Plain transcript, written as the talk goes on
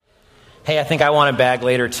Hey, I think I want a bag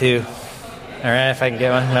later too. All right, if I can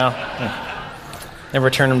get one. No.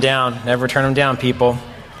 Never turn them down. Never turn them down, people.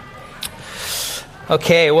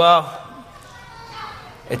 Okay, well,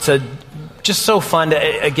 it's just so fun to,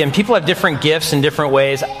 again, people have different gifts in different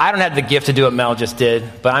ways. I don't have the gift to do what Mel just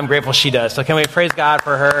did, but I'm grateful she does. So can we praise God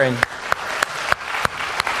for her and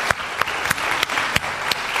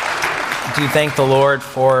do thank the Lord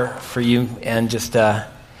for you, and just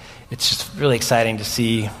it's just really exciting to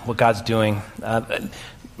see what God's doing.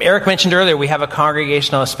 Eric mentioned earlier we have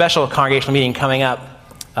a special congregational meeting coming up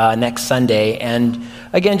next Sunday. And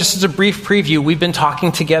again, just as a brief preview, we've been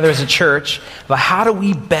talking together as a church about how do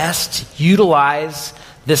we best utilize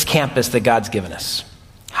this campus that God's given us.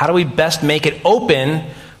 How do we best make it open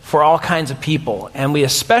for all kinds of people? And we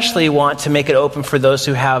especially want to make it open for those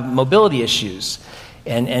who have mobility issues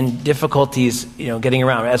and difficulties, getting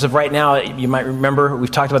around. As of right now, you might remember, we've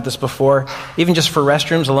talked about this before, even just for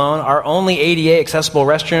restrooms alone, our only ADA accessible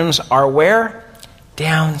restrooms are where?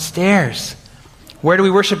 Downstairs. Where do we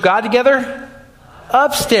worship God together?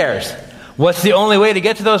 Upstairs. What's the only way to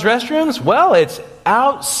get to those restrooms? Well, it's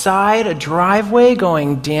outside a driveway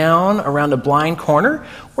going down around a blind corner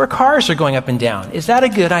where cars are going up and down. Is that a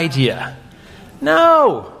good idea?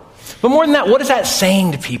 No. But more than that, what is that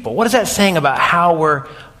saying to people? What is that saying about how we're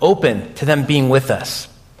open to them being with us?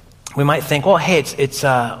 We might think, well, hey, it's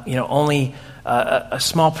only a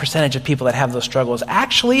small percentage of people that have those struggles.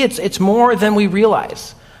 Actually, it's more than we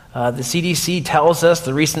realize. The CDC tells us,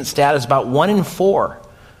 the recent stat is about 1 in 4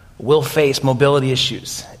 will face mobility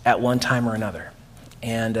issues at one time or another.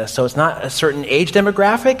 And so it's not a certain age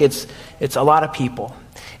demographic, it's a lot of people.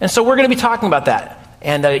 And so we're going to be talking about that.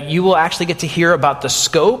 And you will actually get to hear about the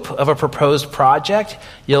scope of a proposed project.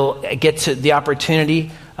 You'll get to the opportunity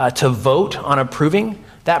to vote on approving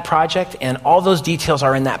that project, and all those details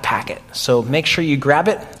are in that packet. So make sure you grab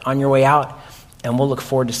it on your way out, and we'll look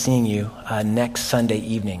forward to seeing you next Sunday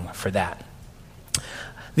evening for that.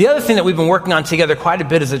 The other thing that we've been working on together quite a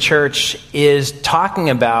bit as a church is talking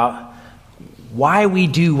about why we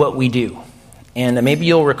do what we do. And maybe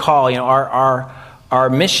you'll recall, our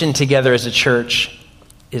mission together as a church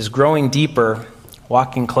is growing deeper,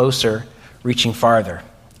 walking closer, reaching farther.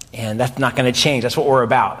 And that's not going to change. That's what we're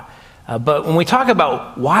about. But when we talk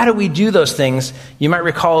about why do we do those things, you might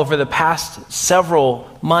recall over the past several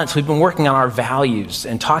months, we've been working on our values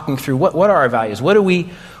and talking through what are our values? What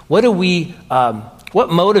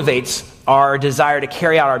motivates our desire to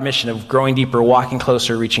carry out our mission of growing deeper, walking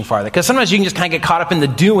closer, reaching farther? Because sometimes you can just kind of get caught up in the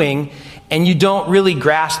doing and you don't really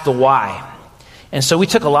grasp the why. And so we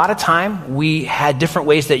took a lot of time. We had different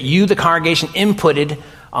ways that you, the congregation, inputted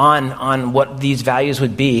on what these values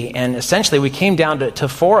would be. And essentially we came down to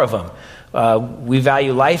 4 of them. We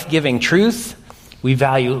value life-giving truth. We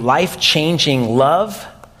value life-changing love,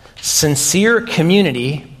 sincere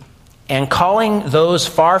community, and calling those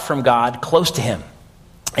far from God close to Him.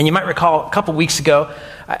 And you might recall a couple weeks ago,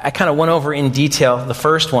 I kind of went over in detail the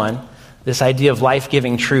first one, this idea of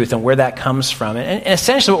life-giving truth and where that comes from. And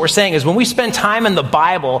essentially what we're saying is when we spend time in the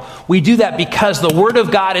Bible, we do that because the Word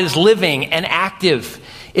of God is living and active.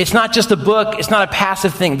 It's not just a book. It's not a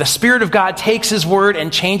passive thing. The Spirit of God takes His Word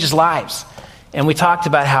and changes lives. And we talked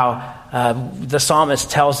about how the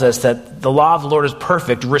psalmist tells us that the law of the Lord is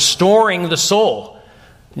perfect, restoring the soul.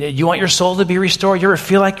 You want your soul to be restored? You ever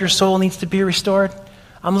feel like your soul needs to be restored?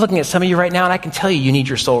 I'm looking at some of you right now, and I can tell you need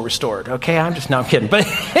your soul restored. Okay, I'm kidding. But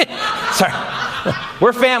sorry,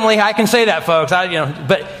 we're family. I can say that, folks.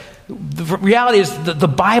 But the reality is, the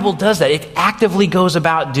Bible does that. It actively goes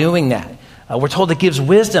about doing that. We're told it gives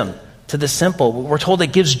wisdom to the simple. We're told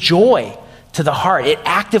it gives joy to the heart. It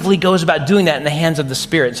actively goes about doing that in the hands of the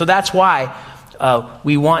Spirit. So that's why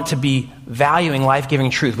we want to be valuing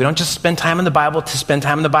life-giving truth. We don't just spend time in the Bible to spend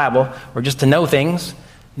time in the Bible or just to know things.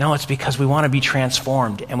 No, it's because we want to be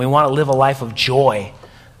transformed and we want to live a life of joy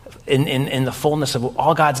in the fullness of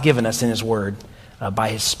all God's given us in His Word by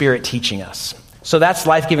His Spirit teaching us. So that's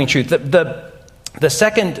life-giving truth. The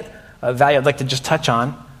second value I'd like to just touch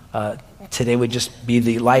on today would just be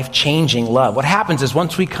the life-changing love. What happens is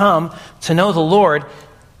once we come to know the Lord,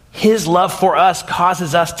 His love for us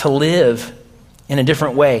causes us to live in a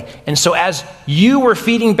different way. And so as you were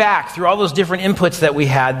feeding back through all those different inputs that we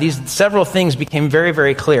had, these several things became very,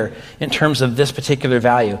 very clear in terms of this particular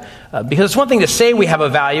value. Because it's one thing to say we have a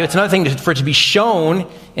value, it's another thing for it to be shown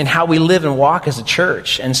in how we live and walk as a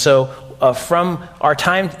church. And so from our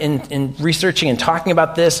time in researching and talking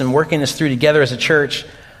about this and working this through together as a church,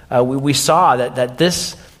 we saw that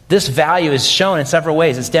this value is shown in several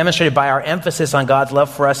ways. It's demonstrated by our emphasis on God's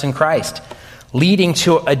love for us in Christ, leading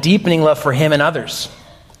to a deepening love for Him and others.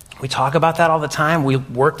 We talk about that all the time. We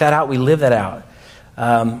work that out. We live that out.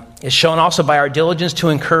 It's shown also by our diligence to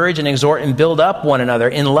encourage and exhort and build up one another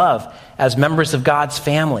in love as members of God's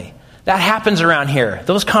family. That happens around here.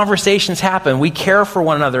 Those conversations happen. We care for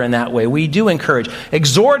one another in that way. We do encourage.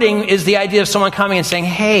 Exhorting is the idea of someone coming and saying,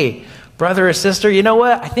 hey, brother or sister, you know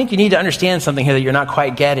what? I think you need to understand something here that you're not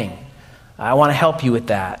quite getting. I want to help you with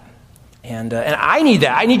that. And I need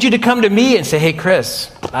that. I need you to come to me and say, hey,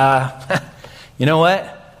 Chris, you know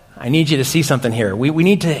what? I need you to see something here. We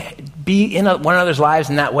need to be in one another's lives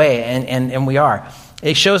in that way, and we are.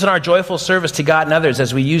 It shows in our joyful service to God and others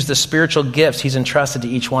as we use the spiritual gifts he's entrusted to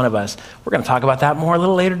each one of us. We're going to talk about that more a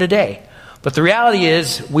little later today. But the reality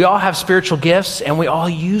is we all have spiritual gifts, and we all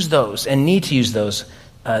use those and need to use those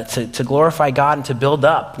to glorify God and to build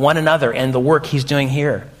up one another and the work he's doing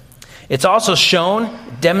here. It's also shown,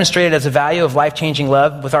 demonstrated as a value of life-changing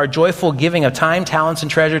love with our joyful giving of time, talents,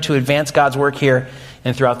 and treasure to advance God's work here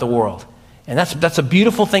and throughout the world. And that's a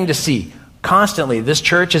beautiful thing to see. Constantly, this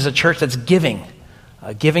church is a church that's giving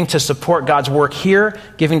to support God's work here,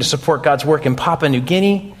 giving to support God's work in Papua New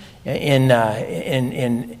Guinea,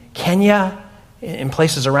 in Kenya, in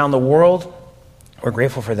places around the world. We're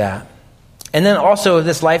grateful for that. And then also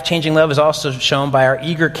this life-changing love is also shown by our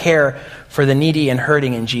eager care for the needy and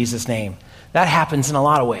hurting in Jesus' name. That happens in a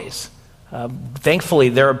lot of ways. Thankfully,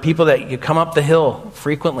 there are people that you come up the hill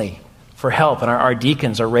frequently for help, and our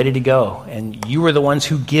deacons are ready to go. And you are the ones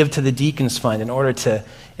who give to the Deacons Fund in order to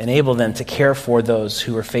enable them to care for those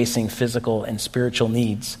who are facing physical and spiritual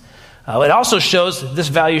needs. It also shows, this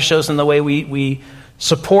value shows in the way we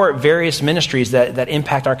support various ministries that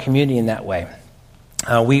impact our community in that way.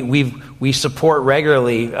 We support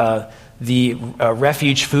regularly the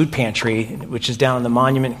Refuge Food Pantry, which is down in the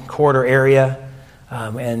Monument Corridor area,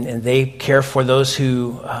 and they care for those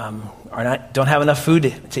who don't have enough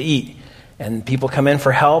food to eat. And people come in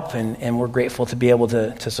for help, and we're grateful to be able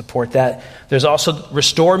to support that. There's also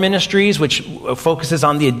Restore Ministries, which focuses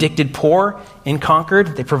on the addicted poor in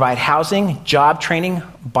Concord. They provide housing, job training,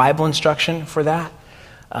 Bible instruction for that.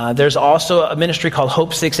 There's also a ministry called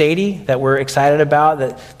Hope 680 that we're excited about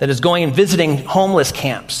that is going and visiting homeless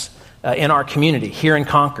camps in our community here in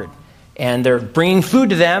Concord. And they're bringing food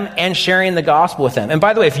to them and sharing the gospel with them. And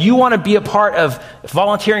by the way, if you want to be a part of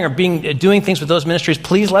volunteering or doing things with those ministries,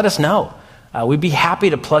 please let us know. We'd be happy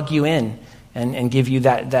to plug you in and give you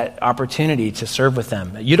that opportunity to serve with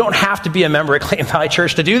them. You don't have to be a member at Clayton Valley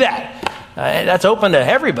Church to do that. That's open to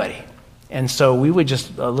everybody. And so we would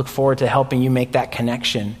just look forward to helping you make that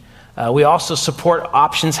connection. We also support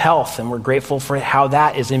Options Health, and we're grateful for how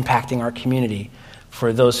that is impacting our community,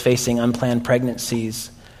 for those facing unplanned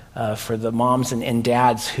pregnancies, for the moms and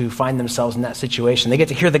dads who find themselves in that situation. They get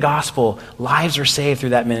to hear the gospel. Lives are saved through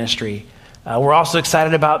that ministry. We're also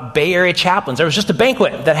excited about Bay Area Chaplains. There was just a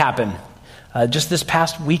banquet that happened just this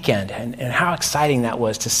past weekend, and how exciting that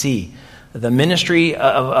was to see. The ministry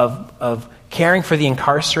of caring for the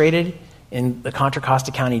incarcerated in the Contra Costa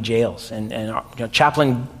County jails. And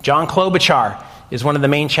Chaplain John Klobuchar is one of the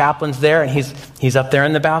main chaplains there, and he's up there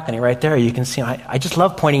in the balcony right there. You can see him. I just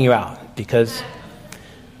love pointing you out because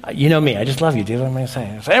you know me. I just love you, dude. What am I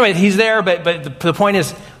saying? So anyway, he's there, but the point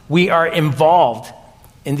is we are involved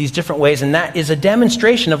in these different ways, and that is a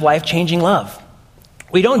demonstration of life-changing love.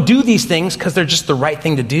 We don't do these things because they're just the right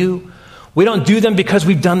thing to do. We don't do them because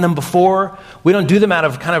we've done them before. We don't do them out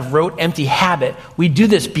of kind of rote, empty habit. We do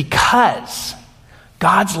this because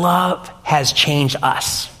God's love has changed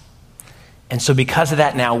us. And so because of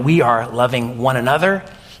that now, we are loving one another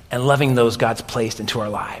and loving those God's placed into our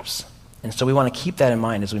lives. And so we want to keep that in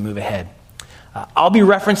mind as we move ahead. I'll be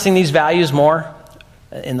referencing these values more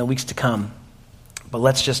in the weeks to come. But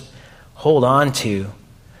let's just hold on to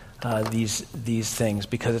these things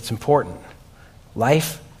because it's important.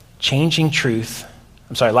 Life-giving truth,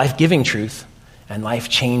 and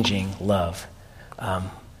life-changing love.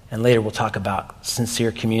 And later we'll talk about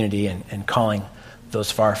sincere community and calling those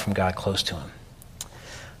far from God close to Him.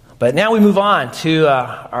 But now we move on to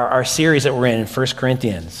our series that we're in 1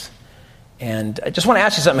 Corinthians. And I just want to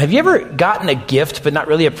ask you something. Have you ever gotten a gift but not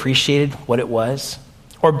really appreciated what it was?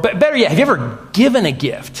 Or better yet, have you ever given a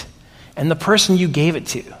gift and the person you gave it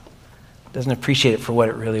to doesn't appreciate it for what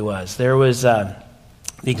it really was? There was the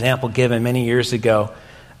example given many years ago.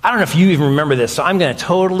 I don't know if you even remember this, so I'm going to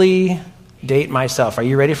totally date myself. Are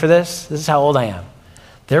you ready for this? This is how old I am.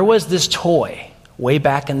 There was this toy way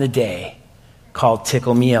back in the day called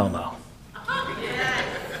Tickle Me Elmo.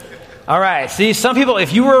 All right, see, some people,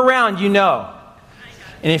 if you were around, you know.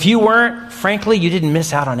 And if you weren't, frankly, you didn't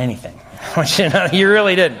miss out on anything. You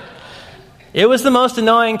really didn't. It was the most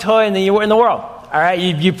annoying toy in the world. All right,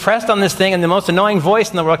 you pressed on this thing, and the most annoying voice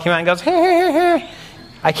in the world came out and goes, hey, hey, hey, hey.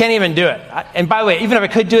 I can't even do it. And by the way, even if I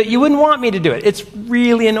could do it, you wouldn't want me to do it. It's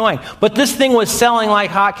really annoying. But this thing was selling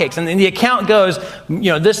like hotcakes. And the account goes,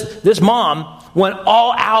 this mom went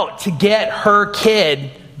all out to get her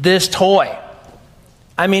kid this toy.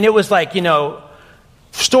 I mean, it was like,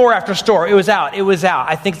 store after store. It was out.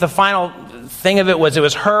 I think the final thing of it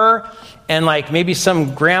was her and like maybe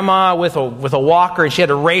some grandma with a walker, and she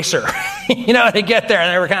had a racer, to get there.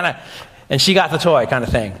 And they were and she got the toy kind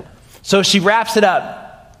of thing. So she wraps it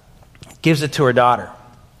up, gives it to her daughter.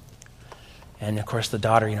 And of course the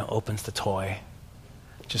daughter, opens the toy.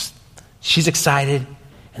 She's excited,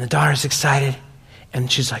 and the daughter's excited, and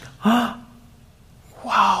she's like, oh,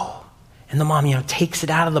 wow. And the mom, takes it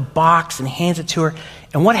out of the box and hands it to her.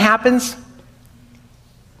 And what happens?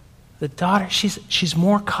 The daughter, she's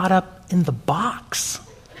more caught up in the box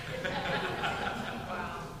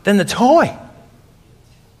than the toy.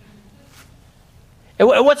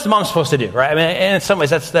 What's the mom supposed to do, right? I mean, and in some ways,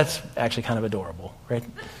 that's actually kind of adorable, right?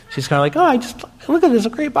 She's kind of like, look at this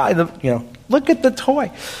great body, look at the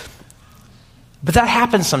toy. But that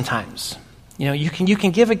happens sometimes. You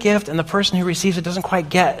can give a gift, and the person who receives it doesn't quite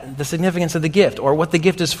get the significance of the gift, or what the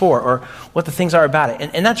gift is for, or what the things are about it.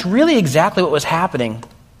 And that's really exactly what was happening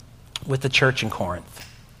with the church in Corinth.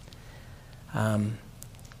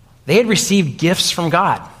 They had received gifts from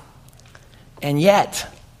God, and yet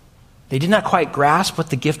they did not quite grasp what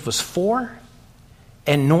the gift was for,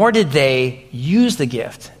 and nor did they use the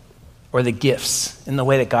gift or the gifts in the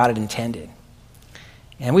way that God had intended.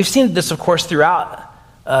 And we've seen this, of course, throughout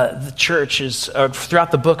the churches,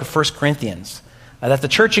 throughout the book of 1 Corinthians, that the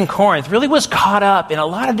church in Corinth really was caught up in a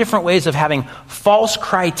lot of different ways of having false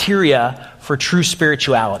criteria for true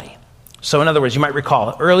spirituality. So in other words, you might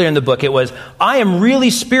recall earlier in the book, it was, I am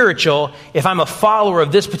really spiritual if I'm a follower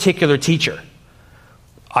of this particular teacher.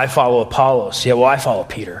 I follow Apollos. Yeah, well, I follow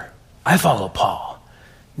Peter. I follow Paul.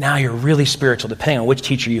 Now you're really spiritual, depending on which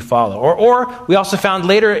teacher you follow. Or we also found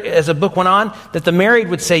later, as the book went on, that the married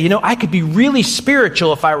would say, I could be really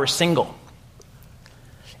spiritual if I were single.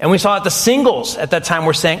 And we saw that the singles at that time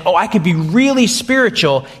were saying, I could be really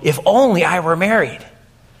spiritual if only I were married.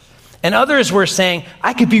 And others were saying,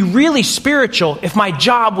 I could be really spiritual if my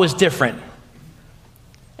job was different.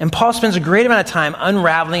 And Paul spends a great amount of time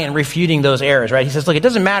unraveling and refuting those errors, right? He says, look, it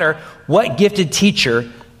doesn't matter what gifted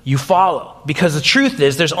teacher you follow, because the truth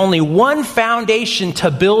is there's only one foundation to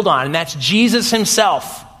build on, and that's Jesus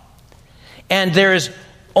himself. And there's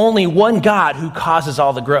only one God who causes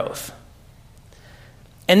all the growth.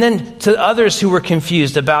 And then to others who were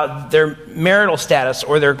confused about their marital status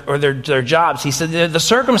or their jobs, he said the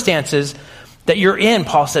circumstances that you're in,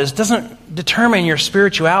 Paul says, doesn't determine your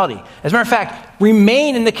spirituality. As a matter of fact,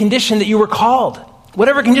 remain in the condition that you were called.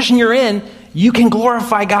 Whatever condition you're in, you can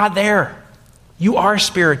glorify God there. You are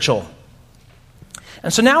spiritual.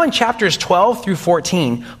 And so now in chapters 12 through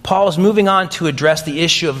 14, Paul is moving on to address the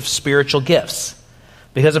issue of spiritual gifts.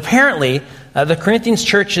 Because apparently, the Corinthians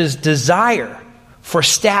church's desire for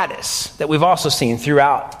status that we've also seen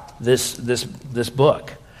throughout this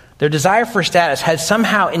book, their desire for status had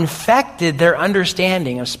somehow infected their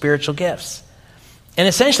understanding of spiritual gifts. And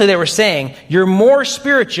essentially they were saying, you're more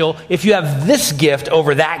spiritual if you have this gift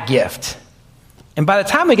over that gift. And by the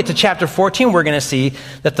time we get to chapter 14, we're going to see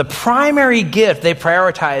that the primary gift they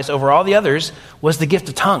prioritized over all the others was the gift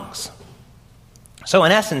of tongues. So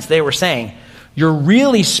in essence, they were saying, you're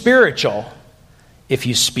really spiritual if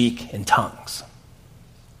you speak in tongues.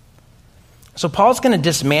 So Paul's going to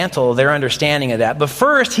dismantle their understanding of that. But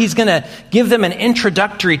first, he's going to give them an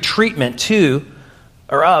introductory treatment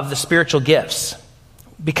of the spiritual gifts.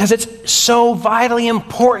 Because it's so vitally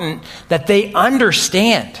important that they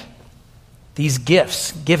understand these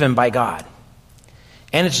gifts given by God.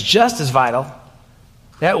 And it's just as vital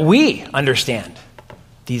that we understand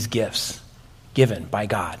these gifts given by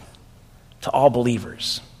God to all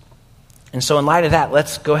believers. And so in light of that,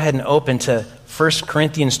 let's go ahead and open to 1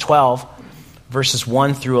 Corinthians 12, verses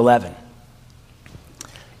 1 through 11.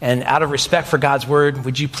 And out of respect for God's word,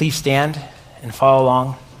 would you please stand and follow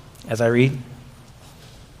along as I read?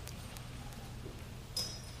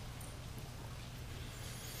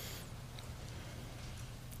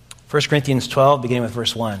 First Corinthians 12, beginning with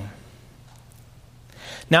verse 1.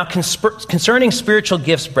 Now concerning spiritual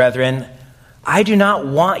gifts, brethren, I do not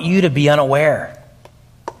want you to be unaware.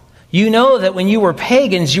 You know that when you were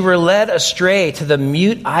pagans, you were led astray to the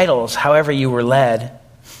mute idols, however you were led.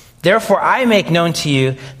 Therefore, I make known to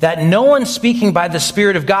you that no one speaking by the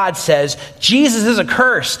Spirit of God says, Jesus is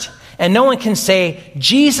accursed, and no one can say,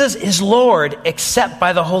 Jesus is Lord, except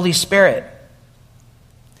by the Holy Spirit.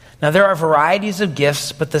 Now there are varieties of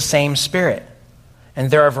gifts, but the same Spirit. And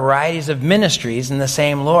there are varieties of ministries and the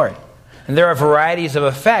same Lord. And there are varieties of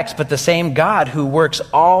effects, but the same God who works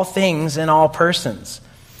all things in all persons.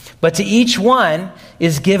 But to each one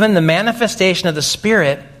is given the manifestation of the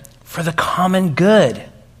Spirit for the common good.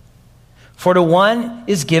 For to one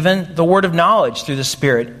is given the word of knowledge through the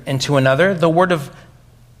Spirit, and to another the word of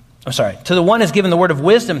to the one is given the word of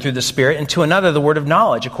wisdom through the Spirit, and to another the word of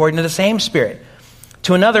knowledge according to the same Spirit.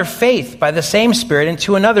 To another faith by the same Spirit, and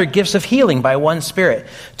to another gifts of healing by one Spirit.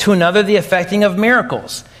 To another the effecting of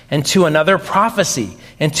miracles, and to another prophecy,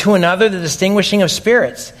 and to another the distinguishing of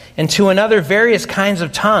spirits, and to another various kinds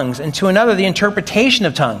of tongues, and to another the interpretation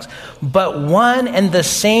of tongues. But one and the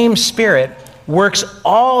same Spirit works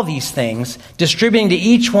all these things, distributing to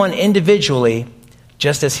each one individually,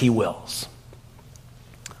 just as he wills.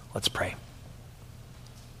 Let's pray.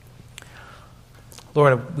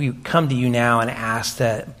 Lord, we come to you now and ask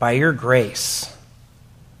that by your grace,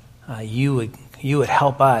 you would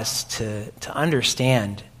help us to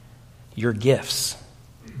understand your gifts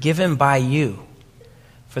given by you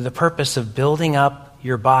for the purpose of building up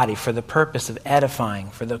your body, for the purpose of edifying,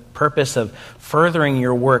 for the purpose of furthering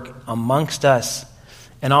your work amongst us,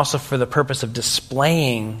 and also for the purpose of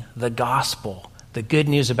displaying the gospel, the good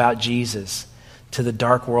news about Jesus, to the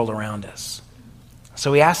dark world around us.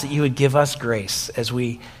 So we ask that you would give us grace as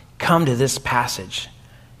we come to this passage.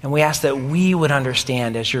 And we ask that we would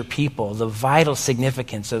understand as your people the vital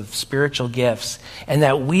significance of spiritual gifts, and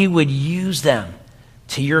that we would use them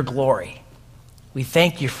to your glory. We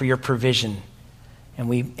thank you for your provision, and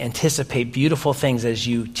we anticipate beautiful things as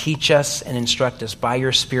you teach us and instruct us by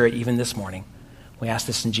your Spirit even this morning. We ask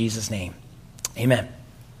this in Jesus' name. Amen.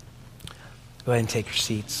 Go ahead and take your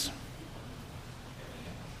seats.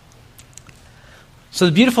 So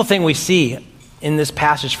the beautiful thing we see in this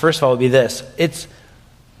passage, first of all, would be this. It's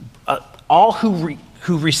all who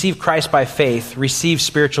receive Christ by faith receive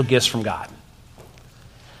spiritual gifts from God.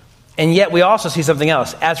 And yet we also see something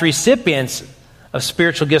else. As recipients of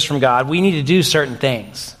spiritual gifts from God, we need to do certain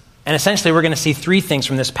things. And essentially we're going to see three things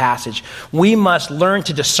from this passage. We must learn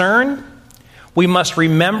to discern, we must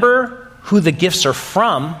remember who the gifts are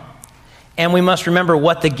from, and we must remember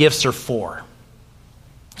what the gifts are for.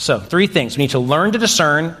 So, three things. We need to learn to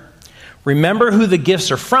discern, remember who the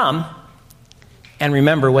gifts are from, and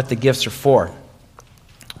remember what the gifts are for.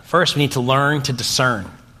 First, we need to learn to discern.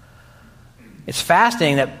 It's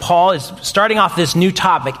fascinating that Paul is starting off this new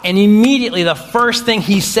topic, and immediately the first thing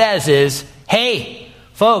he says is, hey,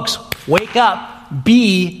 folks, wake up,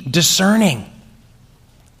 be discerning.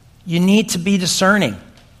 You need to be discerning.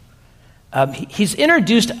 He's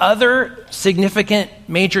introduced other significant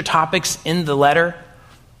major topics in the letter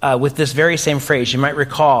with this very same phrase. You might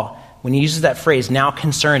recall when he uses that phrase, now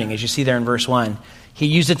concerning, as you see there in verse 1, he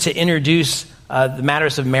used it to introduce the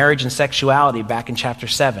matters of marriage and sexuality back in chapter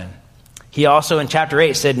 7. He also in chapter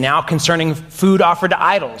 8 said, now concerning food offered to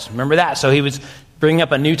idols. Remember that? So he was bringing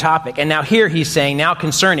up a new topic. And now here he's saying, now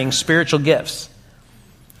concerning spiritual gifts.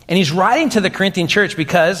 And he's writing to the Corinthian church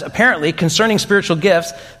because apparently concerning spiritual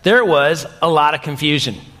gifts, there was a lot of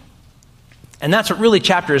confusion. And that's what really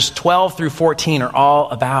chapters 12 through 14 are all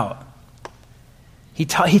about. He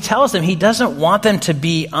tells them he doesn't want them to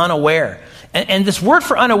be unaware. And this word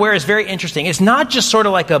for unaware is very interesting. It's not just sort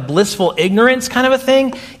of like a blissful ignorance kind of a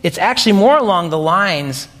thing. It's actually more along the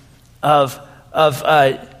lines of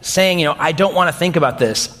saying, I don't want to think about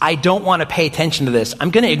this. I don't want to pay attention to this. I'm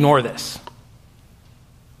going to ignore this.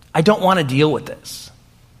 I don't want to deal with this.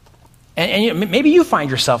 And maybe you find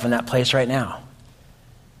yourself in that place right now.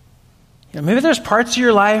 Maybe there's parts of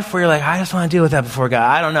your life where you're like, I just want to deal with that before God.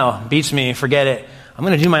 I don't know. Beats me. Forget it. I'm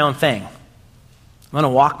going to do my own thing. I'm going to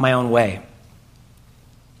walk my own way.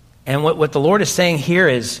 And what the Lord is saying here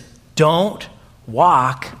is, don't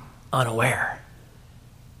walk unaware.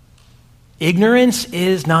 Ignorance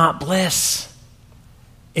is not bliss.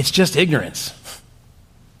 It's just ignorance.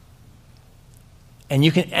 And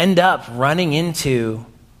you can end up running into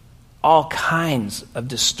all kinds of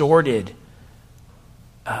distorted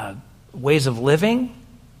ways of living,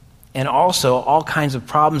 and also all kinds of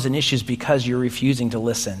problems and issues because you're refusing to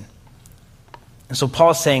listen. And so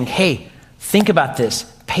Paul's saying, hey, think about this.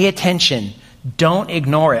 Pay attention. Don't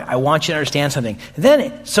ignore it. I want you to understand something.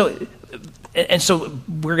 So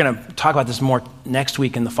we're going to talk about this more next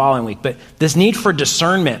week and the following week, but this need for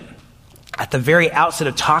discernment at the very outset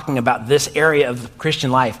of talking about this area of the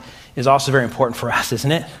Christian life is also very important for us,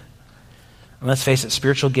 isn't it? And let's face it,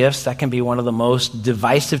 spiritual gifts, that can be one of the most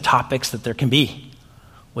divisive topics that there can be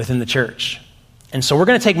within the church. And so we're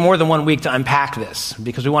going to take more than 1 week to unpack this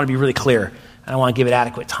because we want to be really clear and I want to give it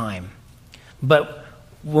adequate time. But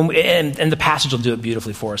and the passage will do it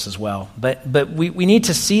beautifully for us as well. But we need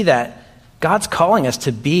to see that God's calling us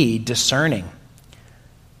to be discerning.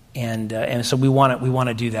 And so we want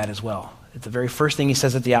to do that as well. It's the very first thing he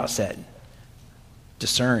says at the outset.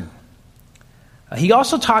 Discern. He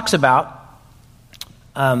also talks about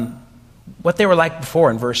what they were like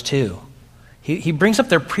before in verse 2. He brings up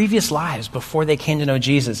their previous lives before they came to know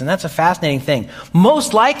Jesus, and that's a fascinating thing.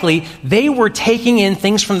 Most likely, they were taking in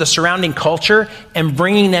things from the surrounding culture and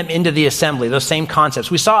bringing them into the assembly, those same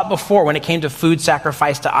concepts. We saw it before when it came to food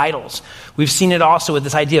sacrificed to idols. We've seen it also with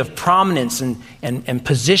this idea of prominence and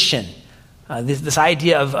position, this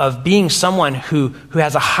idea of being someone who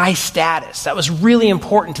has a high status. That was really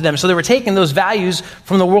important to them. So they were taking those values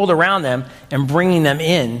from the world around them and bringing them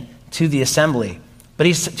in to the assembly. But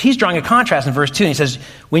he's drawing a contrast in verse 2, and he says,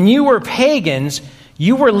 when you were pagans,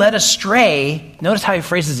 you were led astray, notice how he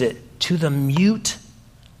phrases it, to the mute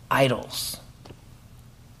idols.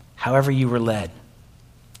 However you were led.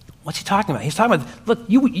 What's he talking about? He's talking about, look,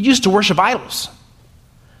 you used to worship idols.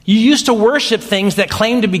 You used to worship things that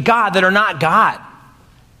claim to be God that are not God.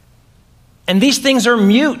 And these things are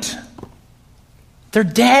mute. They're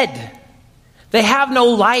dead. They have no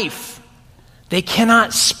life. They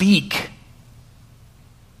cannot speak.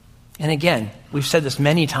 And again, we've said this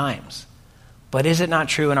many times, but is it not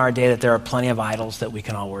true in our day that there are plenty of idols that we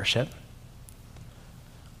can all worship?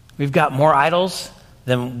 We've got more idols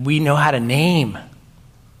than we know how to name.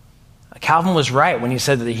 Calvin was right when he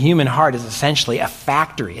said that the human heart is essentially a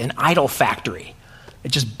factory, an idol factory.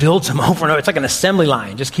 It just builds them over and over. It's like an assembly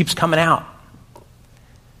line. It just keeps coming out.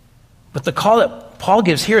 But the call that Paul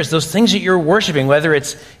gives here is those things that you're worshiping, whether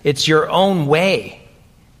it's your own way,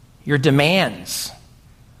 your demands,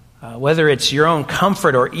 whether it's your own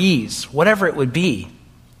comfort or ease, whatever it would be.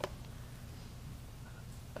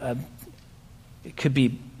 It could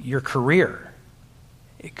be your career.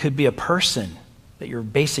 It could be a person that you're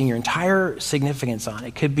basing your entire significance on.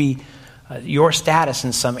 It could be your status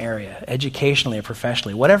in some area, educationally or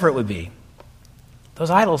professionally, whatever it would be.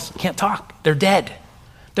 Those idols can't talk. They're dead.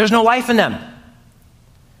 There's no life in them.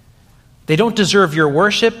 They don't deserve your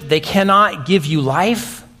worship. They cannot give you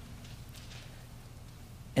life.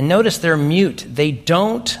 And notice they're mute. They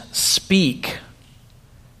don't speak.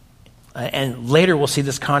 And later we'll see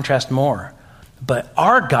this contrast more. But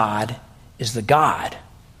our God is the God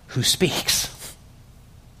who speaks.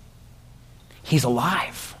 He's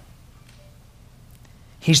alive.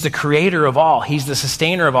 He's the creator of all. He's the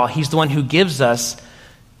sustainer of all. He's the one who gives us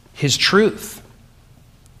his truth.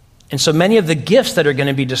 And so many of the gifts that are going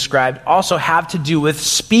to be described also have to do with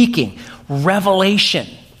speaking, revelation.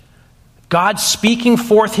 God speaking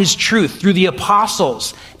forth his truth through the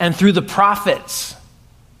apostles and through the prophets.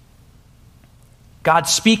 God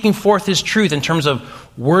speaking forth his truth in terms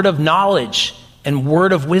of word of knowledge and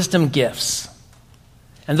word of wisdom gifts.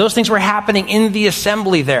 And those things were happening in the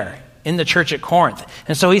assembly there, in the church at Corinth.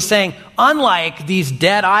 And so he's saying, unlike these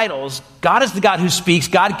dead idols, God is the God who speaks.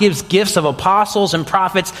 God gives gifts of apostles and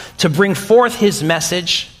prophets to bring forth his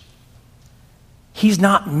message. He's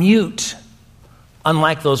not mute,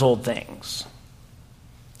 unlike those old things.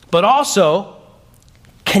 But also,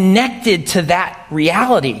 connected to that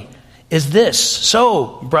reality is this.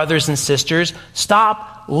 So, brothers and sisters, stop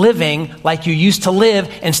living like you used to live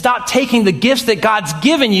and stop taking the gifts that God's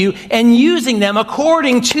given you and using them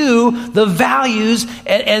according to the values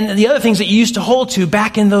and the other things that you used to hold to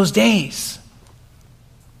back in those days.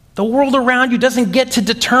 The world around you doesn't get to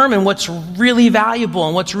determine what's really valuable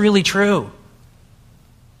and what's really true.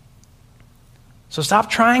 So stop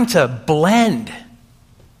trying to blend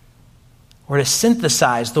or to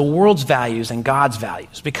synthesize the world's values and God's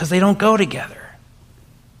values because they don't go together.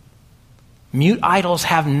 Mute idols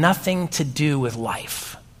have nothing to do with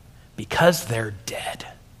life because they're dead.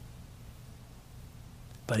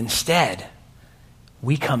 But instead,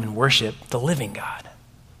 we come and worship the living God.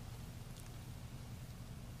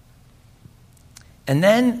 And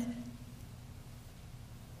then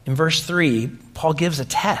in verse 3, Paul gives a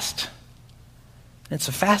test. And it's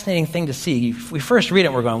a fascinating thing to see. If we first read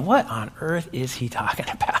it, we're going, what on earth is he talking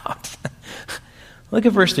about? Look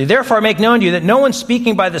at verse 3. Therefore, I make known to you that no one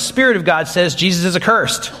speaking by the Spirit of God says Jesus is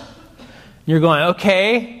accursed. You're going,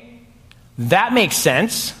 okay, that makes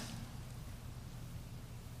sense.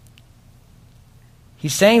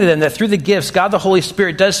 He's saying to them that through the gifts, God the Holy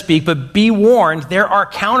Spirit does speak, but be warned, there are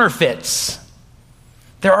counterfeits.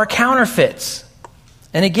 There are counterfeits.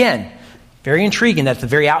 And again, very intriguing that at the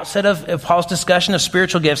very outset of Paul's discussion of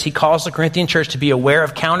spiritual gifts, he calls the Corinthian church to be aware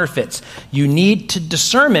of counterfeits. You need to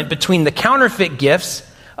discernment between the counterfeit gifts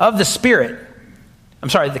of the Spirit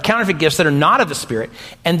the counterfeit gifts that are not of the Spirit,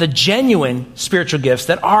 and the genuine spiritual gifts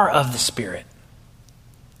that are of the Spirit.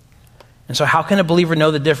 And so how can a believer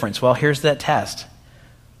know the difference? Well, here's that test.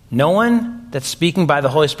 No one that's speaking by the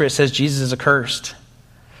Holy Spirit says Jesus is accursed.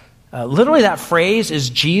 Literally, that phrase is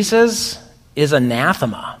Jesus is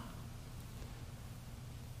anathema.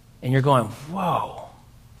 And you're going, whoa,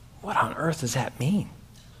 what on earth does that mean?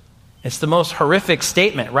 It's the most horrific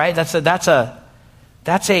statement, right? That's a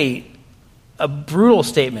brutal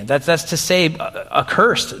statement. That's to say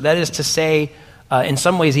accursed. That is to say, in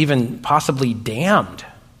some ways, even possibly damned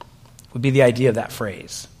would be the idea of that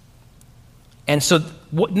phrase. And so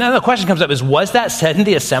now the question comes up is, was that said in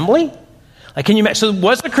the assembly? Like, so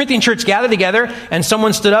was the Corinthian church gathered together and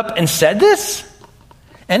someone stood up and said this?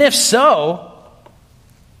 And if so,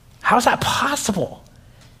 how is that possible?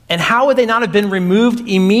 And how would they not have been removed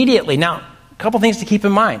immediately? Now, a couple things to keep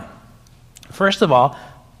in mind. First of all,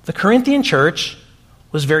 the Corinthian church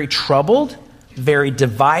was very troubled, very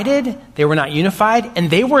divided. They were not unified, and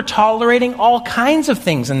they were tolerating all kinds of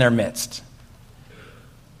things in their midst.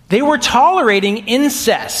 They were tolerating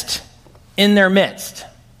incest in their midst.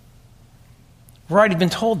 We've already been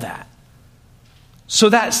told that. So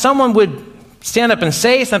that someone would stand up and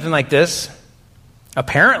say something like this,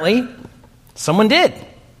 apparently, someone did,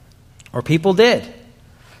 or people did.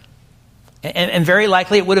 And very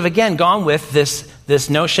likely it would have, again, gone with this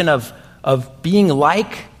notion of being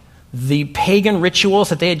like the pagan rituals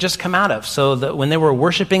that they had just come out of. So that when they were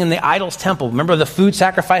worshiping in the idol's temple, remember the food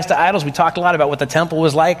sacrificed to idols? We talked a lot about what the temple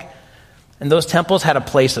was like. And those temples had a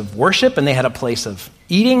place of worship, and they had a place of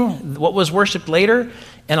eating what was worshipped later.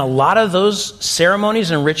 And a lot of those ceremonies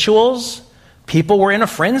and rituals, people were in a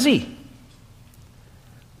frenzy.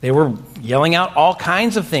 They were yelling out all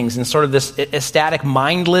kinds of things in sort of this ecstatic,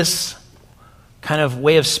 mindless kind of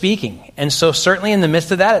way of speaking. And so certainly in the midst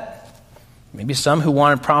of that, maybe some who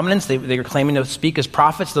wanted prominence, they were claiming to speak as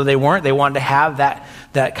prophets, though they weren't. They wanted to have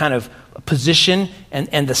that kind of position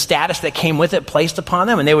and the status that came with it placed upon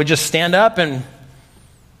them. And they would just stand up and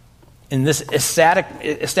in this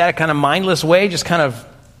ecstatic kind of mindless way, just kind of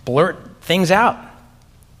blurt things out.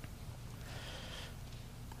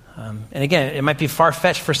 And again, it might be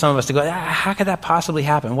far-fetched for some of us to go, how could that possibly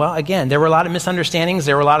happen? Well, again, there were a lot of misunderstandings.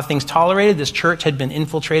 There were a lot of things tolerated. This church had been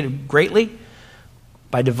infiltrated greatly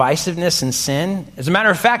by divisiveness and sin. As a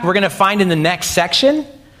matter of fact, we're going to find in the next section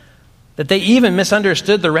that they even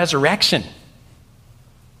misunderstood the resurrection.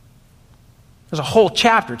 There's a whole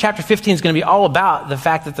chapter. Chapter 15 is going to be all about the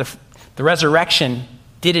fact that the resurrection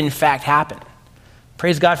did in fact happen.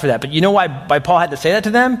 Praise God for that. But you know why Paul had to say that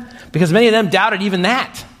to them? Because many of them doubted even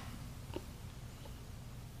that.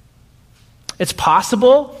 It's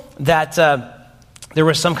possible that there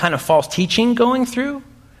was some kind of false teaching going through.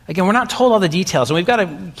 Again, we're not told all the details, and we've got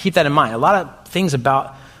to keep that in mind. A lot of things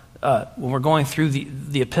about when we're going through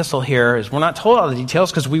the epistle here is we're not told all the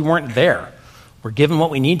details because we weren't there. We're given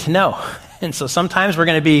what we need to know. And so sometimes we're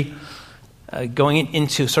going to be going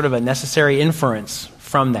into sort of a necessary inference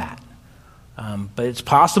from that. But it's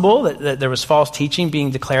possible that there was false teaching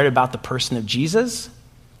being declared about the person of Jesus.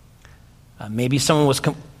 Maybe someone was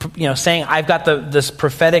saying, I've got this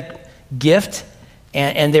prophetic gift,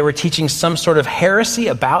 and they were teaching some sort of heresy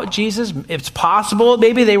about Jesus. It's possible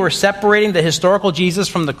maybe they were separating the historical Jesus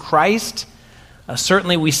from the Christ.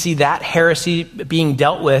 Certainly we see that heresy being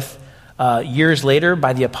dealt with years later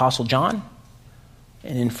by the Apostle John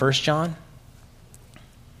and in 1 John.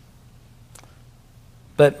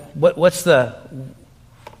 But what's the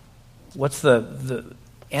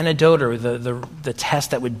antidote or the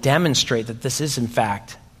test that would demonstrate that this is in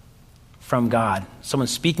fact from God? Someone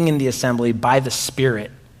speaking in the assembly by the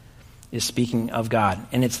Spirit is speaking of God.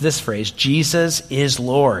 And it's this phrase, Jesus is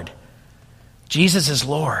Lord. Jesus is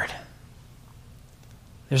Lord.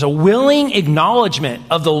 There's a willing acknowledgement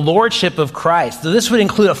of the lordship of Christ. So this would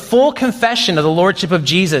include a full confession of the lordship of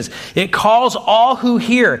Jesus. It calls all who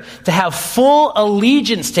hear to have full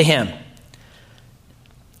allegiance to him.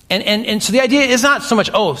 And so the idea is not so much,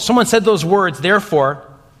 someone said those words, therefore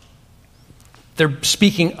they're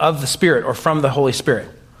speaking of the Spirit or from the Holy Spirit.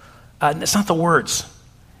 It's not the words.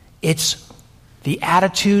 It's the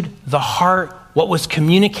attitude, the heart, what was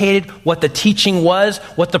communicated, what the teaching was,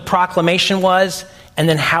 what the proclamation was, and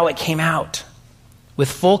then how it came out with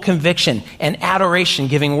full conviction and adoration,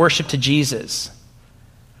 giving worship to Jesus.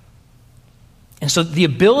 And so the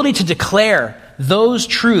ability to declare those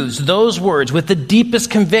truths, those words, with the deepest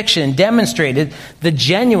conviction demonstrated the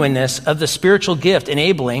genuineness of the spiritual gift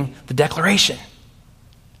enabling the declaration.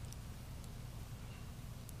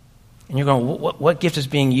 And you're going, what gift is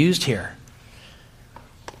being used here?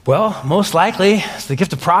 Well, most likely, it's the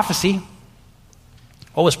gift of prophecy.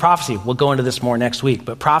 What was prophecy? We'll go into this more next week.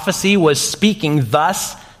 But prophecy was speaking,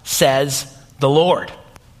 thus says the Lord.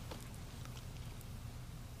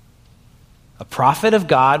 A prophet of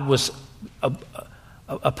God was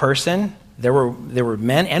a person. There were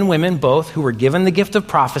men and women both who were given the gift of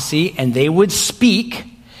prophecy, and they would speak.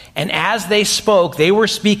 And as they spoke, they were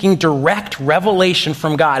speaking direct revelation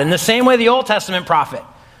from God. In the same way the Old Testament prophet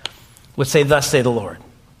would say, thus say the Lord.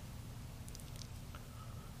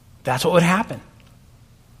 That's what would happen.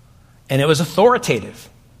 And it was authoritative.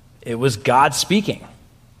 It was God speaking.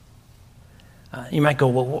 You might go,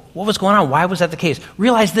 well, what was going on? Why was that the case?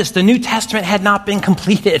 Realize this, the New Testament had not been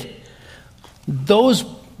completed. Those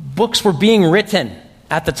books were being written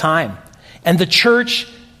at the time. And the church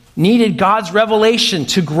needed God's revelation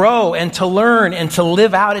to grow and to learn and to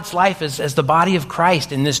live out its life as the body of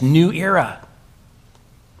Christ in this new era.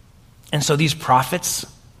 And so these prophets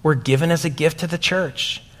were given as a gift to the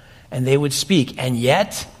church. And they would speak. And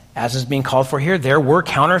yet, as is being called for here, there were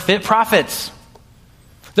counterfeit prophets.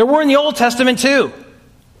 There were in the Old Testament too.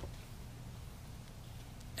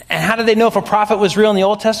 And how did they know if a prophet was real in the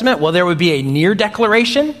Old Testament? Well, there would be a near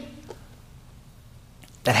declaration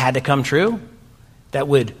that had to come true, that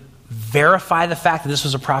would verify the fact that this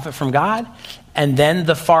was a prophet from God, and then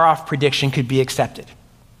the far-off prediction could be accepted.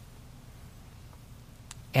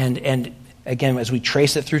 And again, as we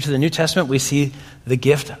trace it through to the New Testament, we see the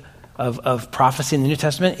gift of prophecy in the New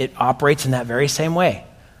Testament. It operates in that very same way.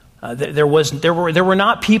 There were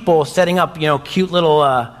not people setting up, cute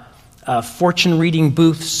little fortune reading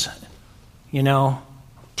booths,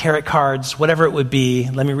 tarot cards, whatever it would be.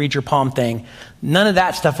 Let me read your palm thing. None of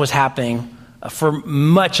that stuff was happening for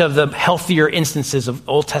much of the healthier instances of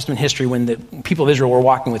Old Testament history when the people of Israel were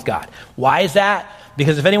walking with God. Why is that?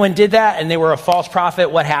 Because if anyone did that and they were a false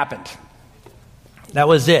prophet, what happened? That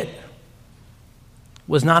was it. It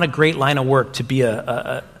was not a great line of work to be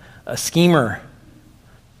a schemer.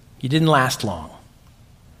 You didn't last long.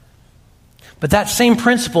 But that same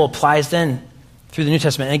principle applies then through the New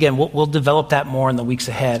Testament. And again, we'll develop that more in the weeks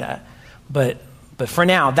ahead. But for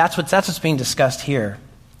now, that's what's being discussed here.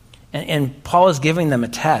 And Paul is giving them a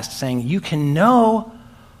test, saying you can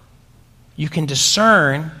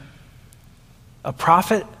discern a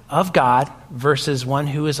prophet of God versus one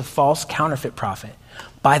who is a false counterfeit prophet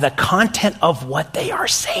by the content of what they are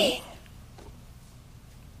saying.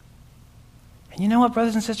 And you know what,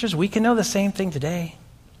 brothers and sisters? We can know the same thing today.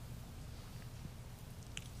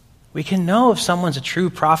 We can know if someone's a true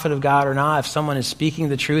prophet of God or not, if someone is speaking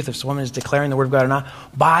the truth, if someone is declaring the word of God or not,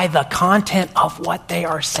 by the content of what they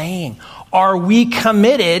are saying. Are we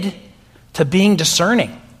committed to being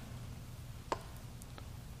discerning?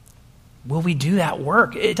 Will we do that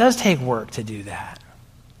work? It does take work to do that.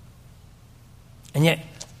 And yet,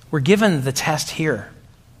 we're given the test here.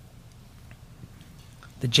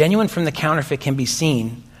 The genuine from the counterfeit can be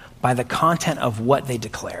seen by the content of what they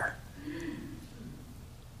declare.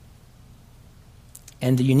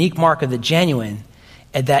 And the unique mark of the genuine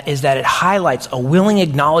is that it highlights a willing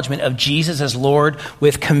acknowledgement of Jesus as Lord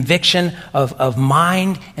with conviction of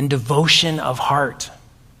mind and devotion of heart.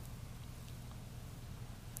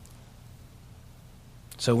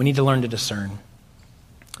 So we need to learn to discern.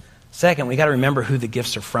 Second, we got to remember who the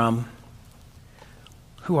gifts are from.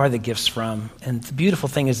 Who are the gifts from? And the beautiful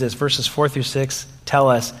thing is this, verses 4-6 tell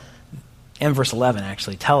us, and verse 11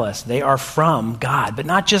 actually, tell us they are from God, but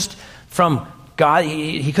not just from God.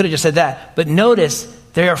 He could have just said that. But notice,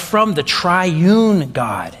 they are from the triune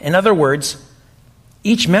God. In other words,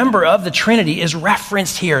 each member of the Trinity is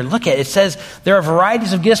referenced here. Look at it. It says there are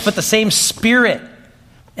varieties of gifts, but the same Spirit.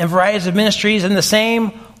 And varieties of ministries and the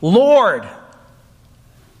same Lord.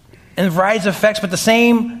 And varieties of effects, but the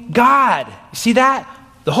same God. You see that?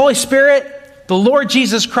 The Holy Spirit, the Lord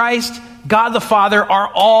Jesus Christ, God the Father are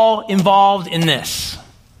all involved in this.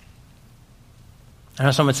 I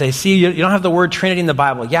know someone would say, see, you don't have the word Trinity in the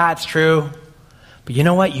Bible. Yeah, it's true. But you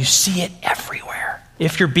know what? You see it everywhere.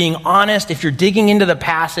 If you're being honest, if you're digging into the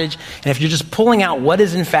passage, and if you're just pulling out what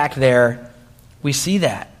is in fact there, we see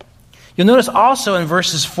that. You'll notice also in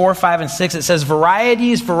verses 4, 5, and 6, it says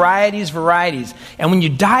varieties, varieties, varieties. And when you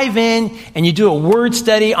dive in and you do a word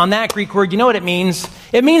study on that Greek word, you know what it means?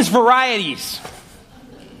 It means varieties.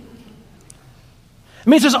 It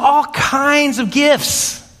means there's all kinds of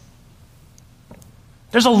gifts.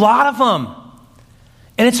 There's a lot of them.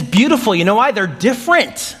 And it's beautiful. You know why? They're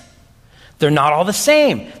different. They're not all the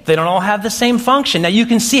same. They don't all have the same function. Now you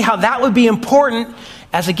can see how that would be important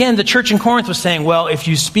as, again, the church in Corinth was saying, well, if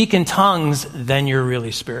you speak in tongues, then you're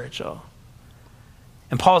really spiritual.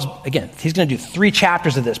 And Paul's, again, he's going to do 3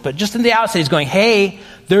 chapters of this, but just in the outset, he's going, hey,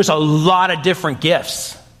 there's a lot of different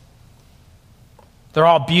gifts. They're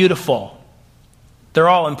all beautiful. They're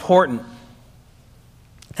all important.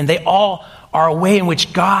 And they all are a way in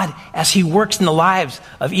which God, as he works in the lives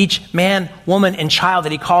of each man, woman, and child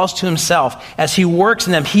that he calls to himself, as he works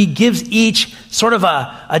in them, he gives each sort of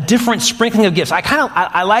a different sprinkling of gifts.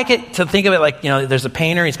 I like it to think of it like, there's a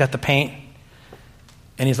painter, he's got the paint,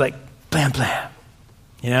 and he's like, blam,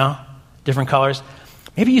 blam, different colors.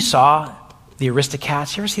 Maybe you saw the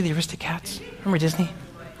Aristocats. You ever see the Aristocats? Remember Disney?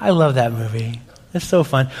 I love that movie. It's so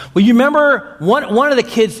fun. Well, you remember one of the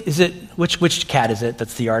kids, which cat is it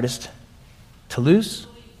that's the artist? Toulouse?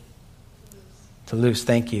 Toulouse,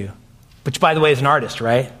 thank you. Which, by the way, is an artist,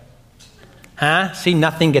 right? Huh? See,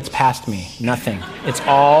 nothing gets past me. Nothing. It's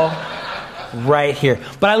all right here.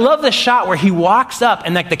 But I love the shot where he walks up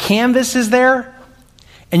and like the canvas is there,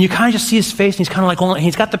 and you kind of just see his face, and he's kind of like,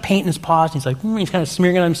 he's got the paint in his paws, and he's like, he's kind of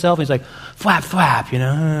smearing it on himself, and he's like, flap, flap,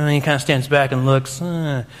 and he kind of stands back and looks,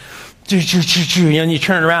 and you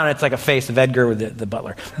turn it around, and it's like a face of Edgar with the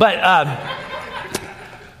butler. But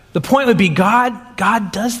the point would be God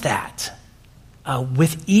does that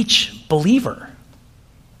with each believer.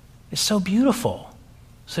 It's so beautiful.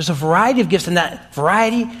 So there's a variety of gifts, and that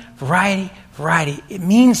variety. It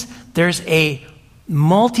means there's a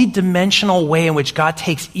multi-dimensional way in which God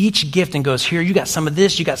takes each gift and goes, here, you got some of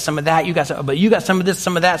this, you got some of that, but you got some of this,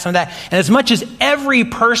 some of that, some of that. And as much as every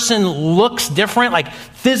person looks different, like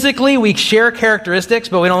physically we share characteristics,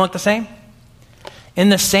 but we don't look the same. In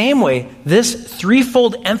the same way, this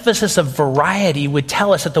threefold emphasis of variety would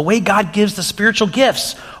tell us that the way God gives the spiritual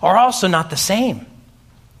gifts are also not the same.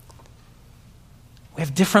 We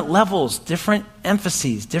have different levels, different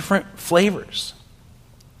emphases, different flavors.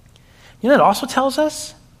 You know what it also tells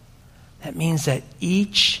us? That means that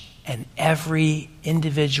each and every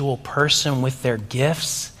individual person with their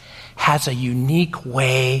gifts has a unique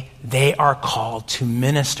way they are called to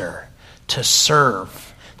minister, to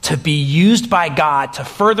serve, to be used by God to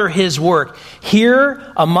further his work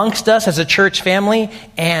here amongst us as a church family,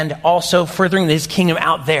 and also furthering his kingdom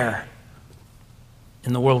out there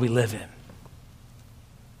in the world we live in.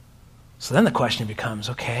 So then the question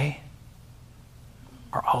becomes, okay,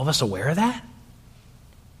 are all of us aware of that?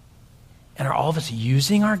 And are all of us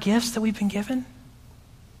using our gifts that we've been given?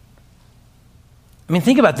 I mean,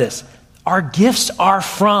 think about this. Our gifts are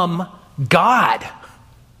from God.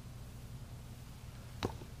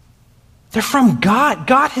 They're from God.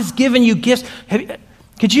 God has given you gifts.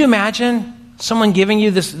 Could you imagine someone giving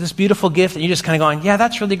you this beautiful gift and you just kind of going, yeah,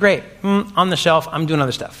 that's really great. On the shelf, I'm doing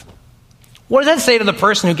other stuff. What does that say to the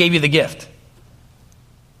person who gave you the gift?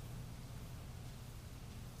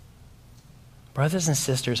 Brothers and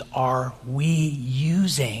sisters, are we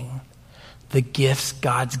using the gifts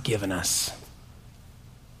God's given us?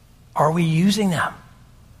 Are we using them?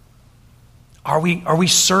 Are we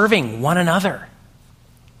serving one another?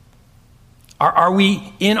 Are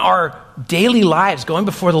we in our daily lives going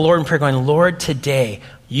before the Lord in prayer going, Lord, today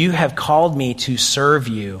you have called me to serve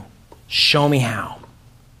you. Show me how.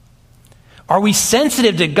 Are we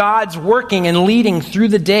sensitive to God's working and leading through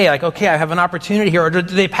the day? Like, okay, I have an opportunity here. Or do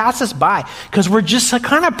they pass us by? Because we're just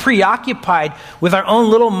kind of preoccupied with our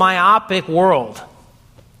own little myopic world.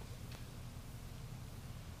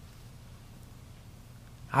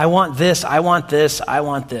 I want this, I want this, I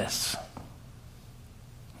want this.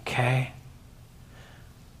 Okay?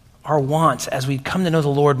 Our wants, as we come to know the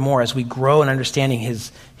Lord more, as we grow in understanding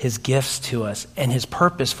his gifts to us and his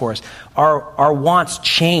purpose for us, our wants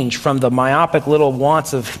change from the myopic little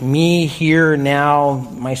wants of me, here, now,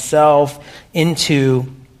 myself, into,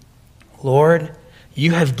 Lord,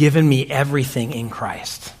 you have given me everything in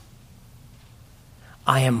Christ.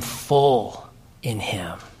 I am full in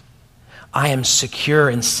him. I am secure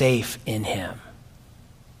and safe in him.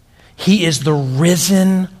 He is the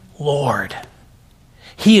risen Lord.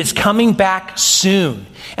 He is coming back soon.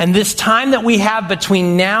 And this time that we have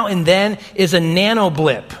between now and then is a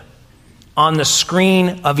nanoblip on the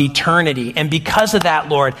screen of eternity. And because of that,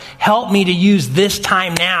 Lord, help me to use this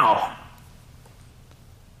time now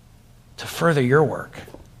to further your work.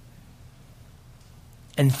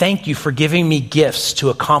 And thank you for giving me gifts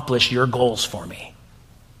to accomplish your goals for me.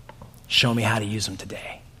 Show me how to use them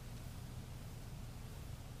today.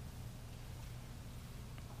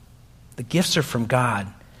 The gifts are from God.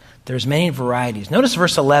 There's many varieties. Notice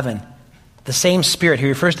verse 11. The same Spirit. He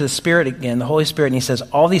refers to the Spirit again, the Holy Spirit, and he says,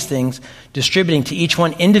 all these things distributing to each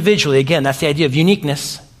one individually. Again, that's the idea of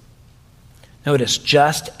uniqueness. Notice,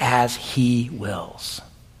 just as he wills.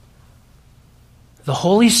 The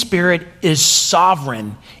Holy Spirit is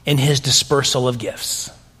sovereign in his dispersal of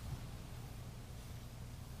gifts.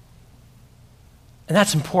 And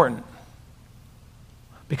that's important.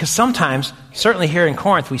 Because sometimes, certainly here in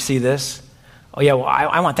Corinth, we see this. Oh yeah, well,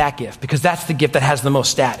 I want that gift because that's the gift that has the most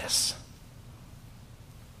status.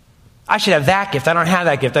 I should have that gift. I don't have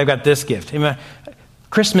that gift. I've got this gift.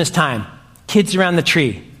 Christmas time, kids around the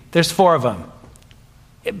tree. There's 4 of them.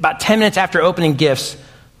 About 10 minutes after opening gifts,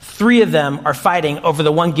 3 of them are fighting over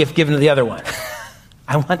the one gift given to the other one.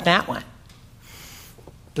 I want that one.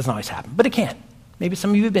 Doesn't always happen, but it can. Maybe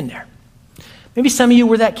some of you have been there. Maybe some of you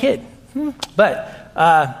were that kid. But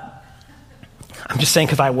I'm just saying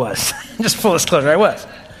because I was. Just full disclosure, I was.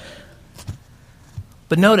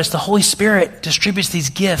 But notice the Holy Spirit distributes these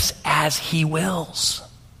gifts as he wills.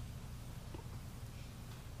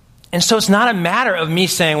 And so it's not a matter of me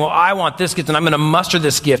saying, well, I want this gift and I'm going to muster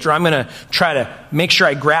this gift or I'm going to try to make sure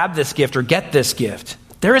I grab this gift or get this gift.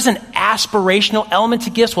 There is an aspirational element to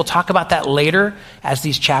gifts. We'll talk about that later as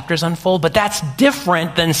these chapters unfold. But that's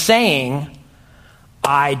different than saying,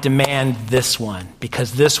 I demand this one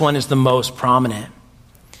because this one is the most prominent.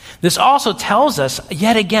 This also tells us,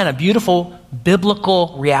 yet again, a beautiful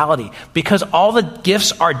biblical reality. Because all the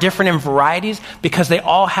gifts are different in varieties, because they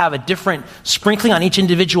all have a different sprinkling on each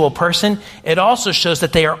individual person, it also shows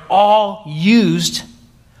that they are all used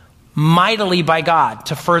mightily by God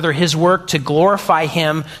to further his work, to glorify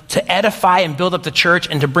him, to edify and build up the church,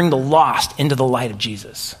 and to bring the lost into the light of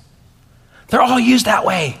Jesus. They're all used that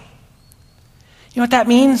way. You know what that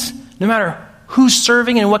means? No matter who's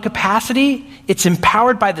serving and in what capacity, it's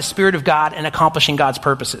empowered by the Spirit of God and accomplishing God's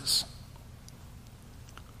purposes.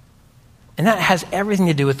 And that has everything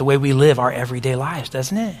to do with the way we live our everyday lives,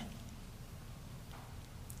 doesn't it?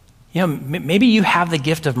 You know, maybe you have the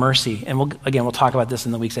gift of mercy, and we'll talk about this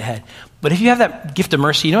in the weeks ahead. But if you have that gift of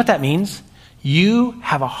mercy, you know what that means? You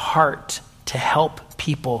have a heart to help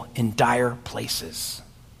people in dire places.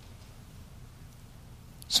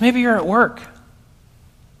 So maybe you're at work,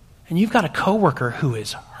 and you've got a coworker who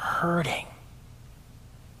is hurting.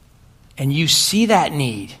 And you see that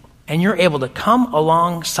need, and you're able to come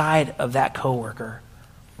alongside of that coworker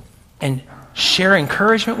and share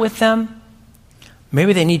encouragement with them.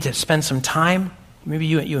 Maybe they need to spend some time. Maybe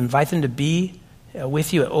you invite them to be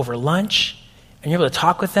with you over lunch, and you're able to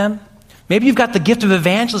talk with them. Maybe you've got the gift of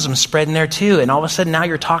evangelism spread in there too, and all of a sudden now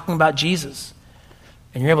you're talking about Jesus,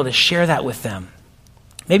 and you're able to share that with them.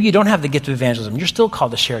 Maybe you don't have the gift of evangelism. You're still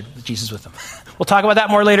called to share Jesus with them. We'll talk about that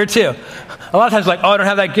more later too. A lot of times like, oh, I don't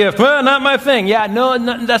have that gift. Well, not my thing. Yeah, no,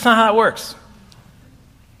 that's not how it works.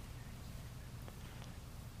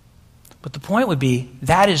 But the point would be,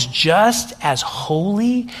 that is just as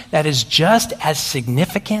holy, that is just as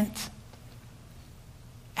significant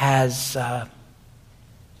as,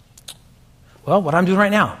 what I'm doing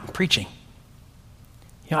right now, preaching.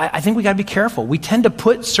 You know, I think we got to be careful. We tend to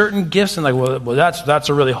put certain gifts in that's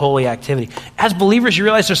a really holy activity. As believers, you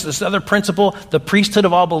realize there's this other principle, the priesthood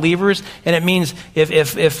of all believers, and it means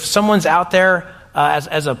if someone's out there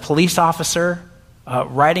as a police officer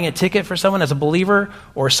writing a ticket for someone as a believer,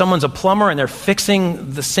 or someone's a plumber and they're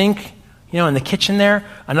fixing the sink, in the kitchen there,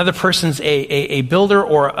 another person's a builder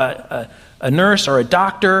or a nurse or a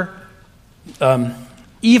doctor,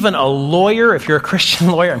 even a lawyer, if you're a Christian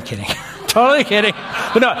lawyer, I'm kidding. Totally kidding.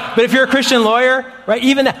 But if you're a Christian lawyer, right,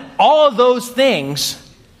 even that, all of those things,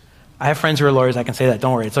 I have friends who are lawyers, I can say that,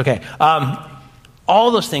 don't worry, it's okay.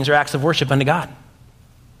 All those things are acts of worship unto God.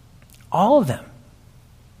 All of them.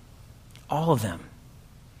 All of them.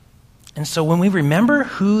 And so when we remember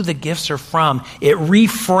who the gifts are from, it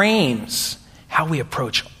reframes how we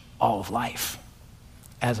approach all of life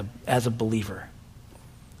as a believer.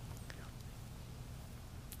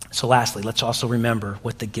 So lastly, let's also remember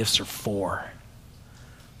what the gifts are for.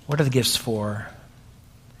 What are the gifts for?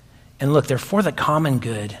 And look, they're for the common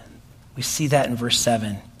good. We see that in verse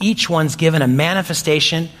 7. Each one's given a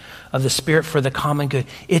manifestation of the Spirit for the common good.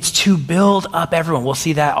 It's to build up everyone. We'll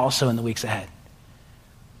see that also in the weeks ahead.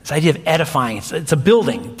 This idea of edifying, it's a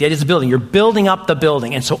building. The idea is a building. You're building up the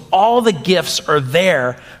building. And so all the gifts are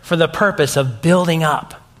there for the purpose of building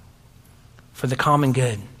up for the common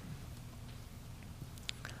good.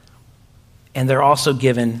 And they're also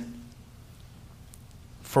given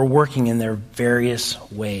for working in their various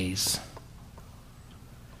ways.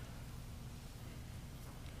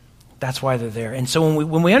 That's why they're there. And so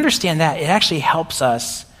when we understand that, it actually helps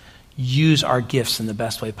us use our gifts in the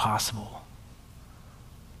best way possible.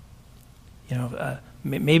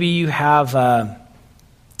 Maybe you have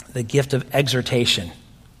the gift of exhortation.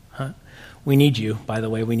 We need you, by the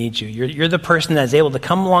way, we need you. You're the person that's able to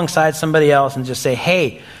come alongside somebody else and just say,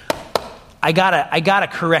 hey, I gotta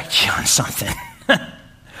correct you on something.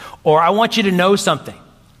 Or I want you to know something.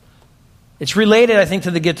 It's related, I think,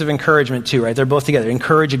 to the gift of encouragement too, right? They're both together.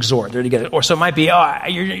 Encourage, exhort. They're together. Or so it might be,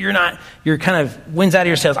 you're kind of winds out of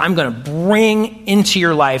your sails. I'm going to bring into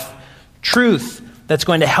your life truth that's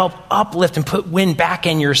going to help uplift and put wind back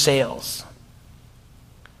in your sails.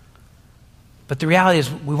 But the reality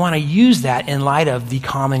is we want to use that in light of the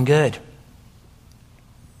common good.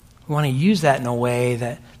 We want to use that in a way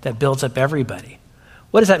that builds up everybody.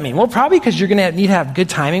 What does that mean? Well, probably because you're going to need to have good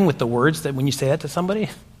timing with the words that when you say that to somebody.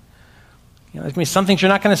 There's going to be some things you're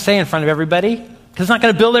not going to say in front of everybody because it's not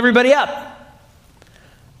going to build everybody up.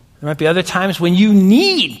 There might be other times when you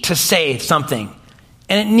need to say something,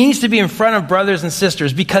 and it needs to be in front of brothers and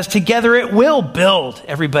sisters because together it will build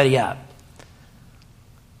everybody up.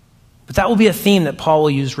 But that will be a theme that Paul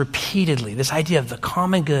will use repeatedly, this idea of the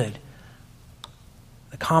common good.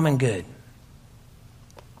 The common good.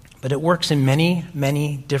 But it works in many,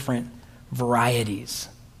 many different varieties.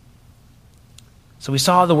 So we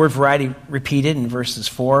saw the word variety repeated in verses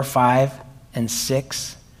 4, 5, and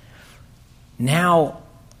 6. Now,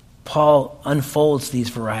 Paul unfolds these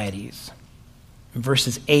varieties in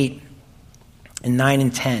verses 8 and 9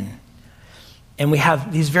 and 10. And we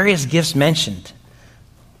have these various gifts mentioned.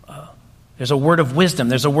 There's a word of wisdom.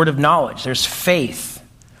 There's a word of knowledge. There's faith.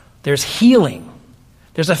 There's healing.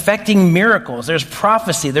 There's affecting miracles. There's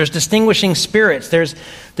prophecy. There's distinguishing spirits.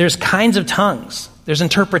 There's kinds of tongues. There's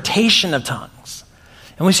interpretation of tongues.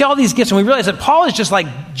 And we see all these gifts, and we realize that Paul is just like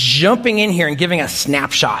jumping in here and giving a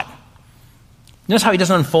snapshot. Notice how he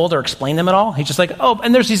doesn't unfold or explain them at all? He's just like,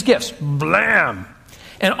 and there's these gifts. Blam.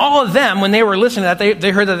 And all of them, when they were listening to that,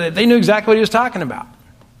 they heard that they knew exactly what he was talking about.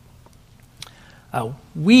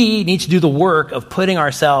 We need to do the work of putting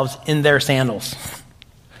ourselves in their sandals.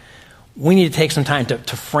 We need to take some time to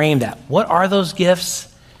frame that. What are those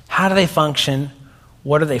gifts? How do they function?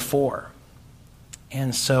 What are they for?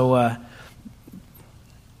 And so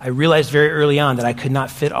I realized very early on that I could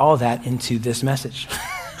not fit all of that into this message.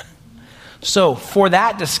 So for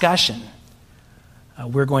that discussion,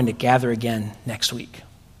 we're going to gather again next week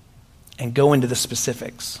and go into the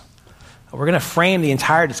specifics. We're going to frame the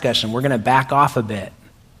entire discussion. We're going to back off a bit.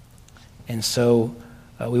 And so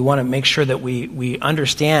we want to make sure that we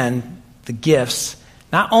understand the gifts,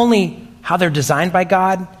 not only how they're designed by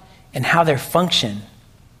God and how they function,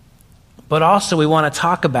 but also we want to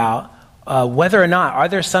talk about whether or not, are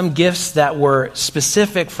there some gifts that were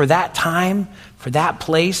specific for that time, for that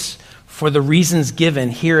place, for the reasons given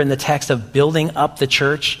here in the text of building up the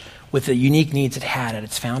church with the unique needs it had at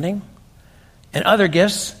its founding, and other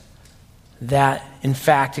gifts that, in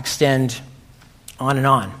fact, extend on and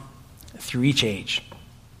on through each age.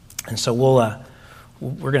 And so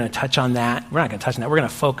we're going to touch on that. We're not going to touch on that. We're going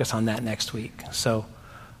to focus on that next week. So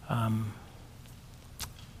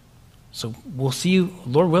we'll see you,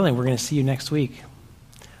 Lord willing, we're going to see you next week.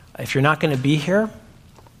 If you're not going to be here,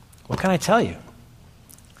 what can I tell you?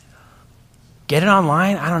 Get it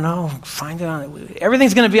online? I don't know. Find it on.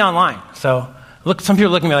 Everything's going to be online. So some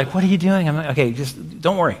people look at me like, what are you doing? I'm like, okay, just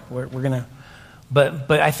don't worry. We're going to,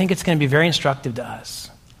 but I think it's going to be very instructive to us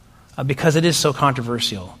because it is so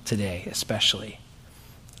controversial today, especially.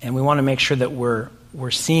 And we want to make sure that we're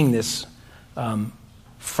seeing this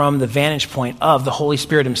from the vantage point of the Holy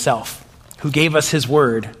Spirit himself, who gave us his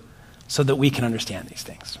word so that we can understand these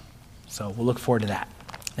things. So we'll look forward to that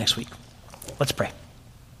next week. Let's pray.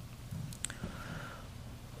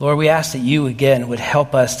 Lord, we ask that you again would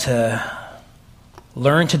help us to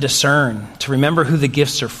learn to discern, to remember who the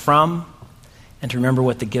gifts are from, and to remember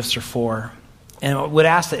what the gifts are for. And I would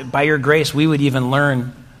ask that by your grace, we would even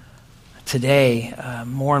learn today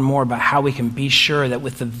more and more about how we can be sure that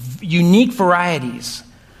with the unique varieties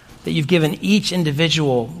that you've given each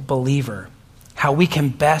individual believer, how we can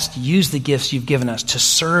best use the gifts you've given us to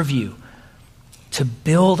serve you, to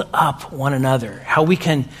build up one another, how we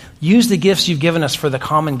can use the gifts you've given us for the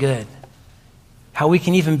common good, how we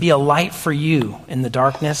can even be a light for you in the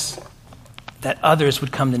darkness, that others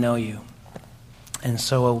would come to know you. And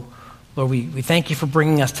so, Lord, we thank you for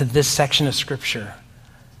bringing us to this section of Scripture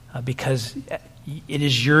because it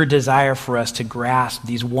is your desire for us to grasp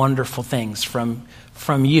these wonderful things from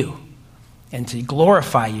you and to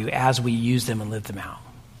glorify you as we use them and live them out.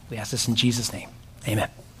 We ask this in Jesus' name. Amen.